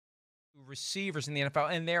receivers in the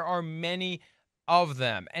NFL, and there are many of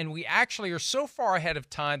them. And we actually are so far ahead of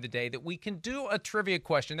time today that we can do a trivia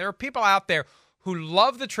question. There are people out there who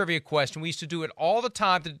love the trivia question. We used to do it all the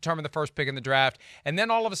time to determine the first pick in the draft, and then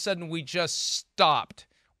all of a sudden we just stopped.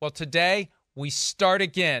 Well, today we start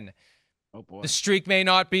again. Oh, boy. The streak may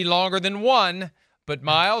not be longer than one, but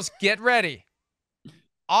Myles, get ready.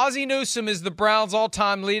 Ozzie Newsome is the Browns'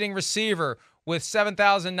 all-time leading receiver with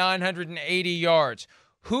 7,980 yards.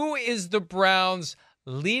 Who is the Browns'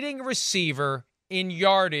 leading receiver in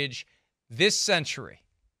yardage this century?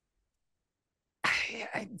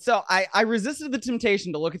 So I resisted the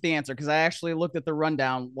temptation to look at the answer because I actually looked at the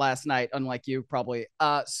rundown last night, unlike you probably.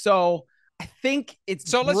 So I think it's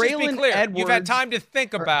so. Let's just be clear. Edwards. You've had time to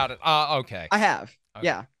think about it. Okay. I have. Okay.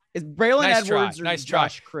 Yeah. It's Braylon Edwards or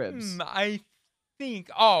Josh Cribbs? I think.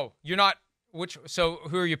 Oh, you're not. So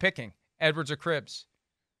who are you picking? Edwards or Cribbs?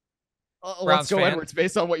 Let's go fan? Edwards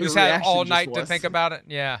based on what Who's your reaction had all just night was. to think about it.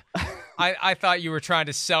 Yeah. I thought you were trying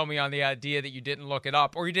to sell me on the idea that you didn't look it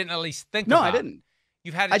up or you didn't at least think about it. No, I didn't.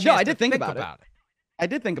 You've had a chance I did think about it. I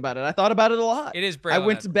did think about it. I thought about it a lot. It is Braylon I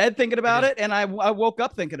went to bed thinking about it, and I woke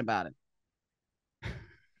up thinking about it.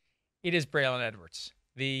 It is Braylon Edwards,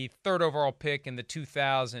 the third overall pick in the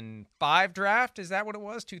 2005 draft. Is that what it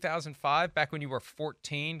was? 2005, back when you were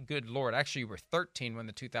 14? Good Lord. Actually, you were 13 when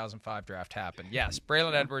the 2005 draft happened. Yes,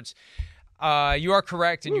 Braylon Edwards. You are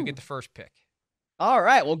correct, and you get the first pick. All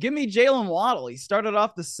right. Well, give me Jaylen Waddle. He started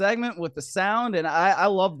off the segment with the sound, and I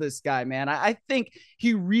love this guy, man. I think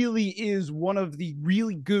he really is one of the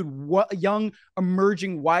really good young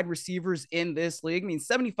emerging wide receivers in this league. I mean,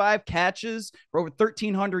 75 catches for over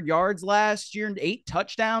 1,300 yards last year and 8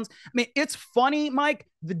 touchdowns. I mean, it's funny, Mike,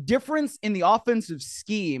 the difference in the offensive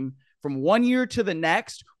scheme from one year to the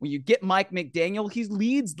next. When you get Mike McDaniel, he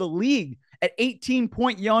leads the league at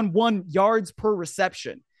 18.1 yards per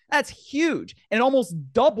reception. That's huge. And it almost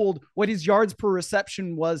doubled what his yards per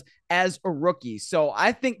reception was as a rookie. So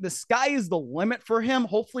I think the sky is the limit for him.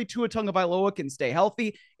 Hopefully Tua Tagovailoa can stay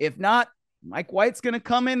healthy. If not, Mike White's going to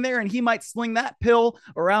come in there and he might sling that pill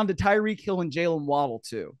around to Tyreek Hill and Jaylen Waddle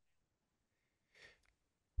too.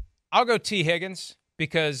 I'll go T. Higgins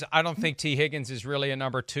because I don't think T. Higgins is really a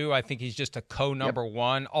number 2. I think he's just a co-number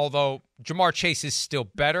 1, although Jamar Chase is still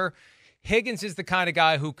better. Higgins is the kind of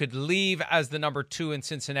guy who could leave as the number 2 in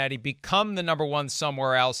Cincinnati, become the number 1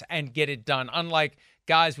 somewhere else, and get it done. Unlike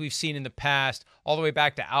guys we've seen in the past, all the way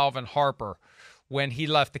back to Alvin Harper. When he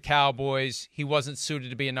left the Cowboys, he wasn't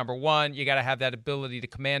suited to be a number 1. You got to have that ability to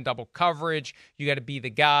command double coverage. You got to be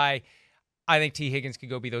the guy. I think T. Higgins could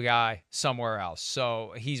go be the guy somewhere else.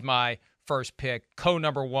 So he's my first pick,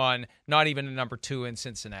 co-number 1, not even a number 2 in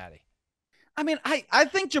Cincinnati. I mean, I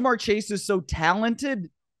think Jamar Chase is so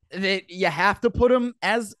talented that you have to put him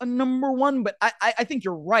as a number 1, but I think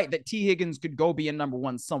you're right that T. Higgins could go be a number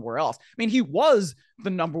 1 somewhere else. I mean, he was the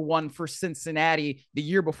number 1 for Cincinnati the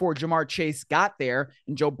year before Jamar Chase got there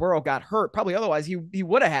and Joe Burrow got hurt. Probably otherwise he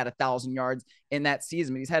would have had 1,000 yards in that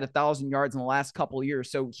season. He's had 1,000 yards in the last couple of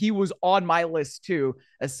years. So he was on my list too,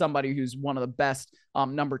 as somebody who's one of the best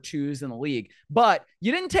number 2s in the league. But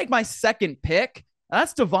you didn't take my second pick.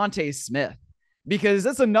 That's DeVonta Smith. Because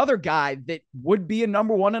that's another guy that would be a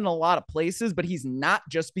number 1 in a lot of places, but he's not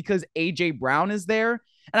just because A.J. Brown is there.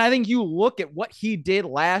 And I think you look at what he did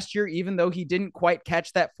last year, even though he didn't quite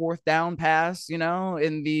catch that 4th down pass, in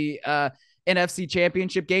the NFC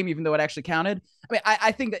Championship game, even though it actually counted. I mean,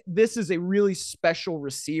 I think that this is a really special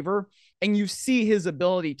receiver, and you see his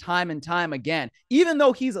ability time and time again. Even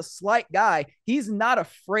though he's a slight guy, he's not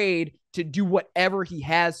afraid to do whatever he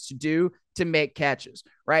has to do to make catches,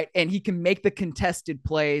 right? And he can make the contested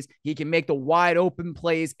plays. He can make the wide open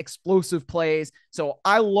plays, explosive plays. So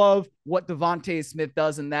I love what DeVonta Smith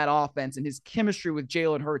does in that offense, and his chemistry with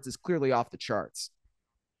Jalen Hurts is clearly off the charts.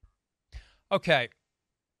 Okay.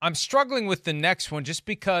 I'm struggling with the next one just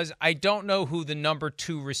because I don't know who the number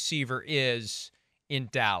 2 receiver is in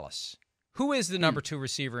Dallas. Who is the number 2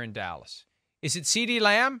 receiver in Dallas? Is it CeeDee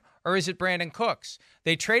Lamb or is it Brandon Cooks?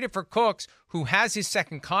 They traded for Cooks, who has his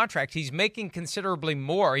second contract. He's making considerably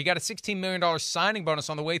more. He got a $16 million signing bonus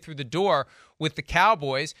on the way through the door with the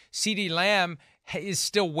Cowboys. CeeDee Lamb is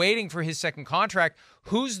still waiting for his second contract.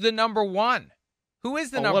 Who's the number 1? Who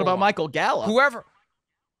is the number 1? What about Michael Gallup? Whoever.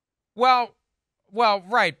 Well,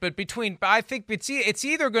 right, but I think it's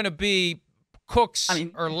either going to be Cooks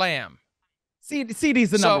or Lamb.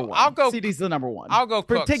 CD's the number 1. CD's the number 1. I'll go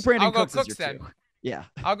Cooks. Take Brandon Cooks as your then. 2. Yeah.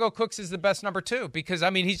 I'll go Cooks as the best number 2 because, I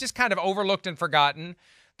mean, he's just kind of overlooked and forgotten.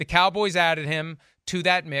 The Cowboys added him to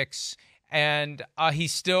that mix, and he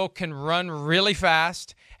still can run really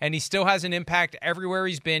fast, and he still has an impact everywhere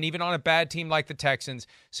he's been, even on a bad team like the Texans.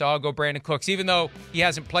 So I'll go Brandon Cooks. Even though he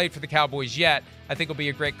hasn't played for the Cowboys yet, I think it'll be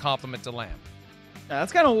a great compliment to Lamb.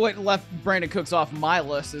 That's kind of what left Brandon Cooks off my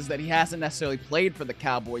list, is that he hasn't necessarily played for the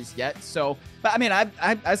Cowboys yet. So, but I mean,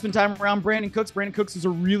 I spent time around Brandon Cooks. Brandon Cooks is a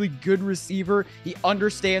really good receiver. He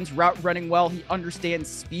understands route running well. He understands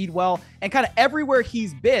speed well. And kind of everywhere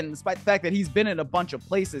he's been, despite the fact that he's been in a bunch of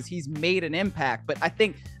places, he's made an impact. But I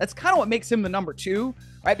think that's kind of what makes him the number 2,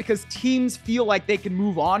 right? Because teams feel like they can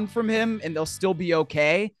move on from him and they'll still be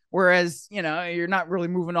okay. Whereas, you're not really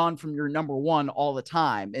moving on from your number 1 all the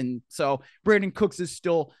time. And so Brandon Cooks is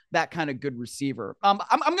still that kind of good receiver. I'm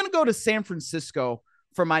going to go to San Francisco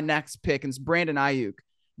for my next pick, and it's Brandon Ayuk,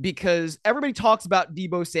 because everybody talks about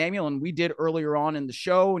Deebo Samuel, and we did earlier on in the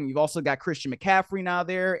show. And you've also got Christian McCaffrey now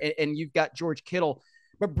there, and you've got George Kittle.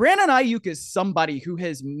 But Brandon Ayuk is somebody who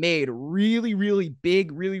has made really, really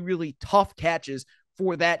big, really, really tough catches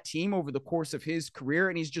for that team over the course of his career.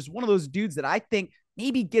 And he's just one of those dudes that I think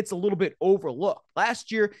maybe gets a little bit overlooked.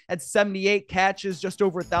 Last year had 78 catches, just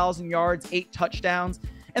over 1,000 yards, 8 touchdowns.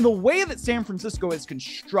 And the way that San Francisco has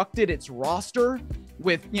constructed its roster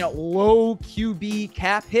with, low QB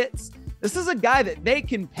cap hits, this is a guy that they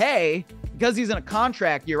can pay because he's in a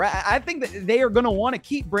contract year. I think that they are going to want to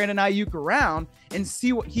keep Brandon Ayuk around and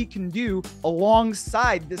see what he can do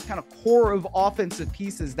alongside this kind of core of offensive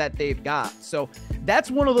pieces that they've got. So that's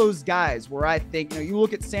one of those guys where I think, you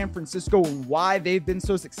look at San Francisco and why they've been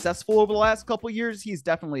so successful over the last couple of years, he's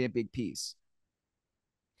definitely a big piece.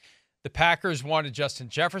 The Packers wanted Justin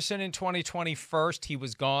Jefferson in 2020 first. He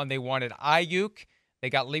was gone. They wanted Ayuk. They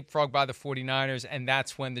got leapfrogged by the 49ers, and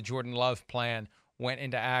that's when the Jordan Love plan went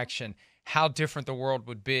into action. How different the world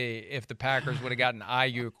would be if the Packers would have gotten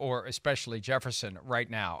Ayuk or especially Jefferson right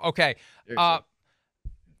now. Okay.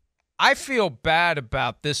 I feel bad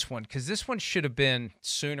about this one because this one should have been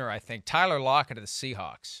sooner, I think. Tyler Lockett of the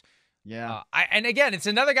Seahawks. Yeah. And again, it's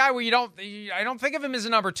another guy where I don't think of him as a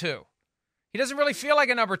number 2. He doesn't really feel like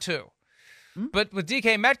a number 2. Mm-hmm. But with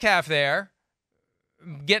DK Metcalf there,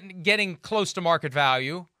 getting close to market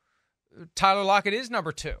value, Tyler Lockett is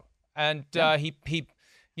number 2. And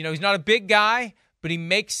he's not a big guy, but he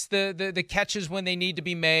makes the catches when they need to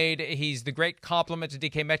be made. He's the great complement to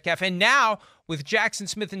DK Metcalf. And now with Jackson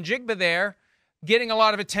Smith and Jigba there, getting a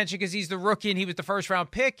lot of attention because he's the rookie and he was the first-round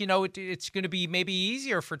pick, it's going to be maybe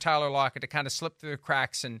easier for Tyler Lockett to kind of slip through the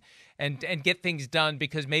cracks and get things done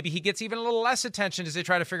because maybe he gets even a little less attention as they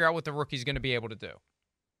try to figure out what the rookie's going to be able to do.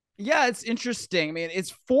 Yeah, it's interesting. I mean,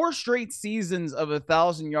 it's 4 straight seasons of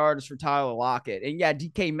 1,000 yards for Tyler Lockett. And yeah,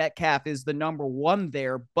 DK Metcalf is the number 1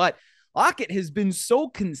 there, but Lockett has been so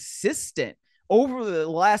consistent over the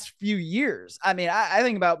last few years. I mean, I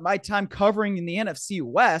think about my time covering in the NFC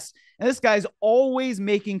West, and this guy's always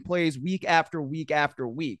making plays week after week after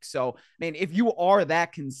week. So, I mean, if you are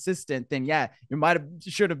that consistent, then yeah, you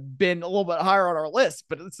should have been a little bit higher on our list,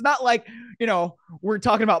 but it's not like, we're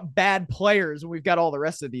talking about bad players and we've got all the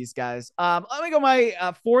rest of these guys. Let me go my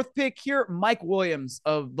 4th pick here, Mike Williams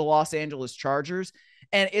of the Los Angeles Chargers.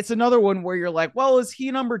 And it's another one where you're like, well, is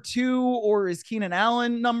he number 2 or is Keenan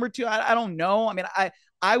Allen number 2? I don't know. I mean,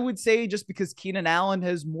 I would say just because Keenan Allen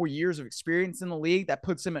has more years of experience in the league, that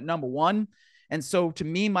puts him at number 1. And so to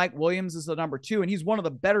me, Mike Williams is the number 2, and he's one of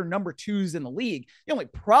the better number 2s in the league. The only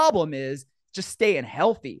problem is just staying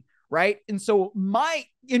healthy, right? And so my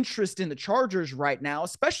interest in the Chargers right now,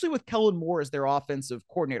 especially with Kellen Moore as their offensive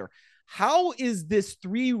coordinator, how is this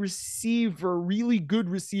 3-receiver, really good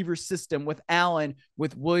receiver system with Allen,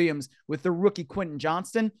 with Williams, with the rookie Quentin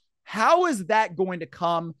Johnston, how is that going to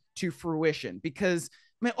come to fruition? Because,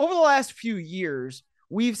 I mean, over the last few years,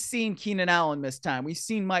 we've seen Keenan Allen miss time. We've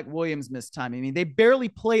seen Mike Williams miss time. I mean, they barely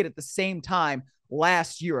played at the same time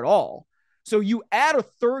last year at all. So you add a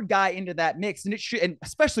third guy into that mix, and it should, and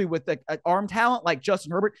especially with an arm talent like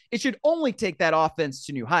Justin Herbert, it should only take that offense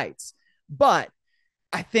to new heights. But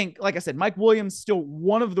I think, like I said, Mike Williams still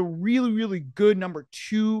one of the really, really good number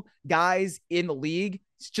 2 guys in the league.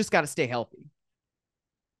 He's just got to stay healthy.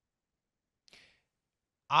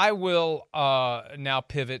 I will now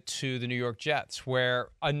pivot to the New York Jets, where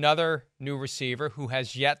another new receiver who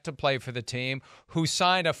has yet to play for the team, who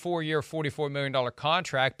signed a 4-year, $44 million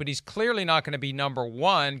contract, but he's clearly not going to be number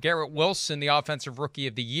 1. Garrett Wilson, the Offensive Rookie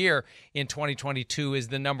of the Year in 2022, is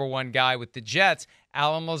the number 1 guy with the Jets,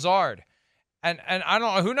 Allen Lazard. And I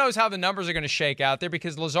don't know, who knows how the numbers are going to shake out there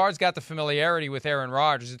because Lazard's got the familiarity with Aaron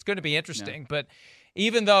Rodgers. It's going to be interesting. Yeah. But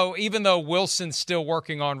even though Wilson's still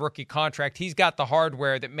working on rookie contract, he's got the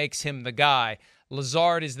hardware that makes him the guy.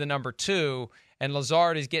 Lazard is the number 2. and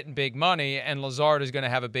Lazard is getting big money, and Lazard is going to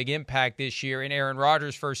have a big impact this year in Aaron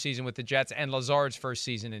Rodgers' first season with the Jets and Lazard's first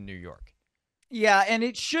season in New York. Yeah, and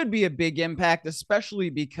it should be a big impact, especially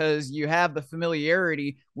because you have the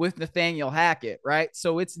familiarity with Nathaniel Hackett, right?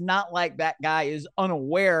 So it's not like that guy is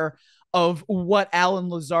unaware of what Alan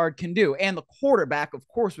Lazard can do. And the quarterback, of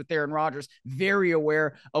course, with Aaron Rodgers, very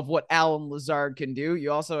aware of what Alan Lazard can do.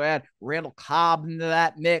 You also add Randall Cobb into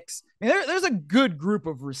that mix. I mean, there's a good group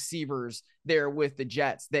of receivers there with the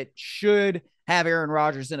Jets that should have Aaron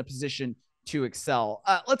Rodgers in a position to excel.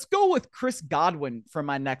 Let's go with Chris Godwin for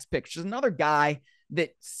my next pick, which is another guy that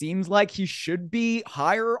seems like he should be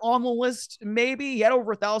higher on the list. Maybe he had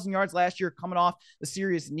over 1,000 yards last year coming off a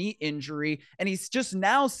serious knee injury. And he's just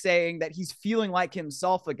now saying that he's feeling like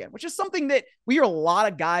himself again, which is something that we hear a lot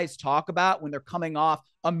of guys talk about when they're coming off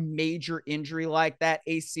a major injury like that,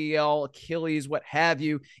 ACL, Achilles, what have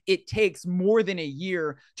you. It takes more than a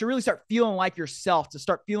year to really start feeling like yourself, to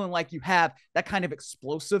start feeling like you have that kind of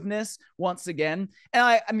explosiveness once again. And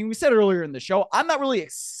I mean, we said earlier in the show, I'm not really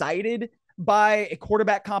excited by a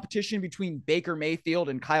quarterback competition between Baker Mayfield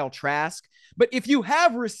and Kyle Trask. But if you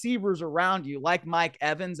have receivers around you like Mike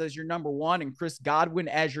Evans as your number one and Chris Godwin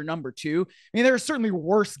as your number two, I mean, there are certainly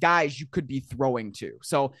worse guys you could be throwing to.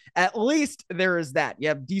 So at least there is that. You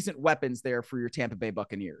have decent weapons there for your Tampa Bay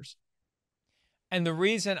Buccaneers. And the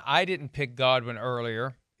reason I didn't pick Godwin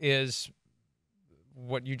earlier is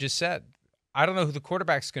what you just said. I don't know who the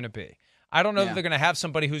quarterback's going to be. I don't know if they're going to have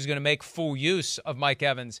somebody who's going to make full use of Mike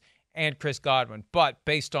Evans and Chris Godwin. But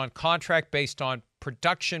based on contract, based on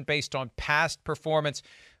production, based on past performance,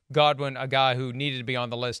 Godwin, a guy who needed to be on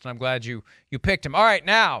the list, and I'm glad you picked him. All right,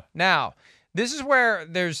 now, this is where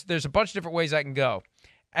there's a bunch of different ways I can go.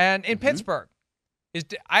 And in Pittsburgh,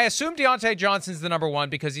 I assume Deontay Johnson's the number one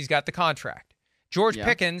because he's got the contract. George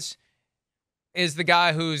Pickens is the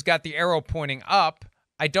guy who's got the arrow pointing up.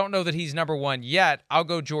 I don't know that he's number one yet. I'll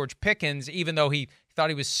go George Pickens, even though he thought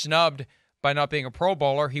he was snubbed by not being a Pro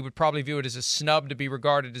Bowler. He would probably view it as a snub to be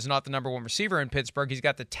regarded as not the number one receiver in Pittsburgh. He's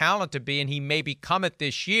got the talent to be, and he may become it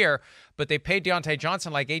this year, but they paid Deontay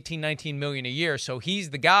Johnson like $18-19 million a year, so he's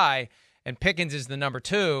the guy, and Pickens is the number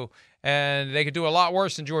two, and they could do a lot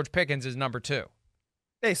worse than George Pickens is number two.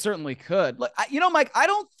 They certainly could. Look, Mike, I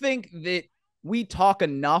don't think that we talk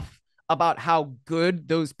enough about how good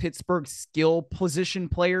those Pittsburgh skill position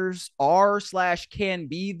players are / can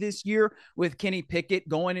be this year with Kenny Pickett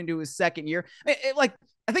going into his second year. I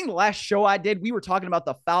think the last show I did, we were talking about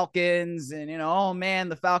the Falcons and, oh man,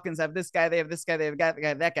 the Falcons have this guy, they have this guy, they have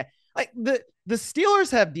that guy. Like the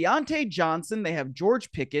Steelers have Deontay Johnson, they have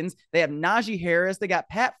George Pickens, they have Najee Harris, they got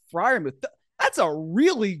Pat Freiermuth. That's a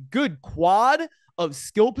really good quad of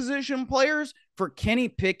skill position players for Kenny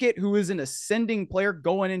Pickett, who is an ascending player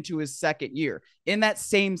going into his second year in that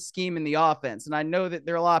same scheme in the offense. And I know that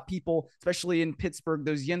there are a lot of people, especially in Pittsburgh,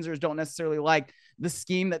 those Yinzers don't necessarily like the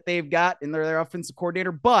scheme that they've got in their offensive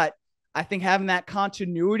coordinator, but I think having that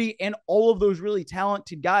continuity and all of those really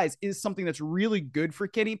talented guys is something that's really good for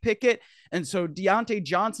Kenny Pickett. And so Deontay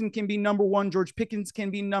Johnson can be number one, George Pickens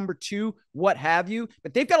can be number two, what have you.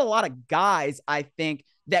 But they've got a lot of guys, I think,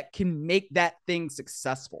 that can make that thing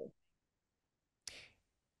successful.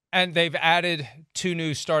 And they've added 2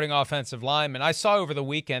 new starting offensive linemen. I saw over the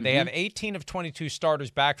weekend they have 18 of 22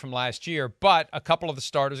 starters back from last year, but a couple of the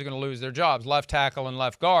starters are going to lose their jobs, left tackle and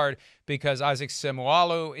left guard, because Isaac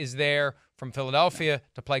Seumalo is there from Philadelphia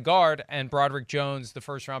to play guard, and Broderick Jones, the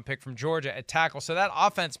first-round pick from Georgia, at tackle. So that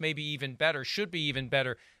offense may be even better, should be even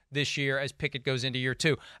better this year as Pickett goes into year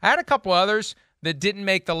 2. I had a couple others that didn't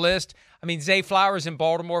make the list. I mean, Zay Flowers in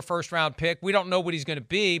Baltimore, first-round pick. We don't know what he's going to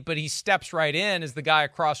be, but he steps right in as the guy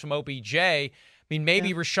across from OBJ. I mean,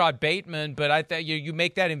 maybe Rashad Bateman, but I think you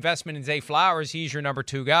make that investment in Zay Flowers, he's your number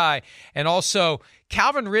 2 guy. And also,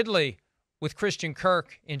 Calvin Ridley with Christian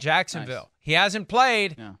Kirk in Jacksonville. Nice. He hasn't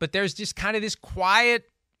played, but there's just kind of this quiet,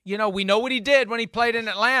 we know what he did when he played in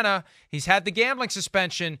Atlanta. He's had the gambling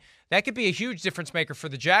suspension. That could be a huge difference maker for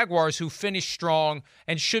the Jaguars, who finished strong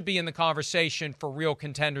and should be in the conversation for real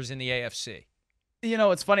contenders in the AFC.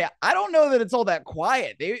 It's funny. I don't know that it's all that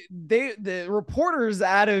quiet. The reporters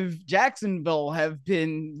out of Jacksonville have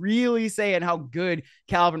been really saying how good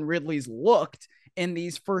Calvin Ridley's looked in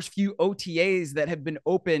these first few OTAs that have been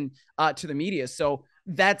open to the media. So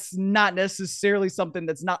that's not necessarily something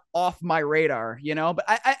that's not off my radar, but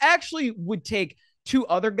I actually would take 2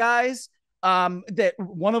 other guys. That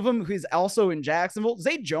one of them who's also in Jacksonville,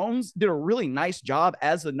 Zay Jones did a really nice job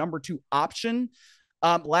as the number 2 option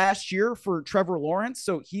last year for Trevor Lawrence.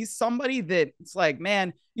 So he's somebody that it's like,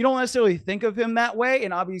 man, you don't necessarily think of him that way.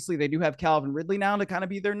 And obviously they do have Calvin Ridley now to kind of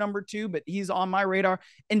be their number 2, but he's on my radar.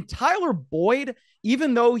 And Tyler Boyd,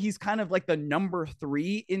 even though he's kind of like the number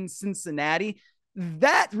 3 in Cincinnati,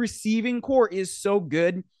 that receiving core is so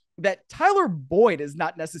good that Tyler Boyd is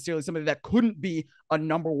not necessarily somebody that couldn't be a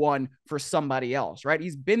number 1 for somebody else, right?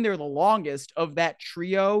 He's been there the longest of that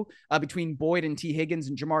trio between Boyd and T. Higgins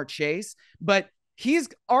and Jamar Chase, but he's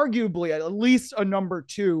arguably at least a number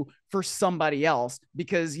 2 for somebody else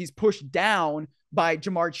because he's pushed down by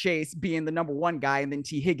Jamar Chase being the number 1 guy and then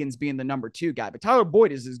T. Higgins being the number 2 guy. But Tyler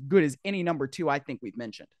Boyd is as good as any number 2 I think we've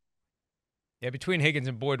mentioned. Yeah, between Higgins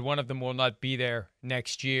and Boyd, one of them will not be there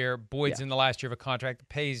next year. Boyd's in the last year of a contract that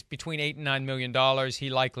pays between $8 and $9 million.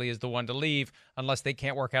 He likely is the one to leave unless they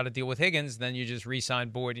can't work out a deal with Higgins. Then you just re-sign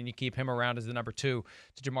Boyd and you keep him around as the number 2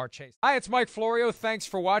 to Jamar Chase. Hi, it's Mike Florio. Thanks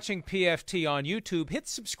for watching PFT on YouTube. Hit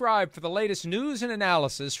subscribe for the latest news and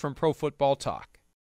analysis from Pro Football Talk.